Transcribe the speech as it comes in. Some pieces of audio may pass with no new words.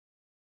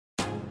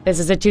This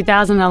is a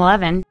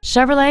 2011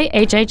 Chevrolet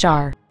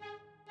HHR.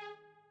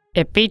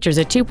 It features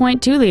a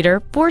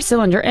 2.2-liter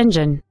four-cylinder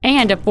engine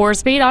and a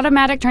 4-speed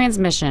automatic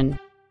transmission.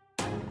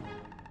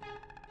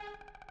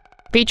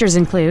 Features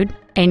include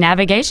a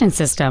navigation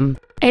system,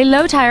 a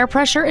low tire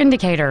pressure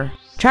indicator,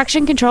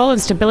 traction control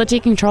and stability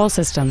control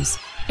systems,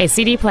 a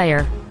CD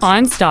player,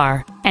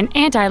 OnStar, an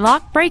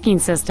anti-lock braking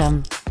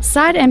system,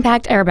 side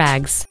impact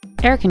airbags,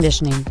 air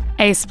conditioning,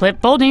 a split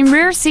folding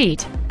rear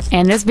seat,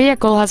 and this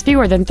vehicle has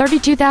fewer than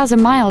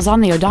 32,000 miles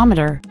on the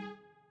odometer.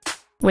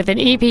 With an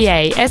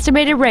EPA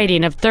estimated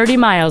rating of 30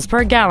 miles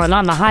per gallon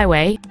on the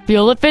highway,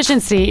 fuel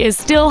efficiency is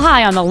still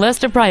high on the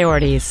list of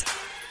priorities.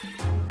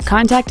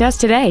 Contact us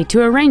today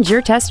to arrange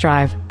your test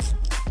drive.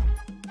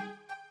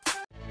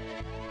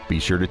 Be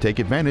sure to take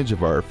advantage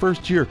of our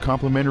first-year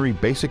complimentary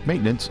basic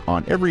maintenance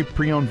on every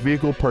pre-owned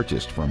vehicle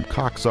purchased from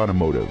Cox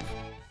Automotive.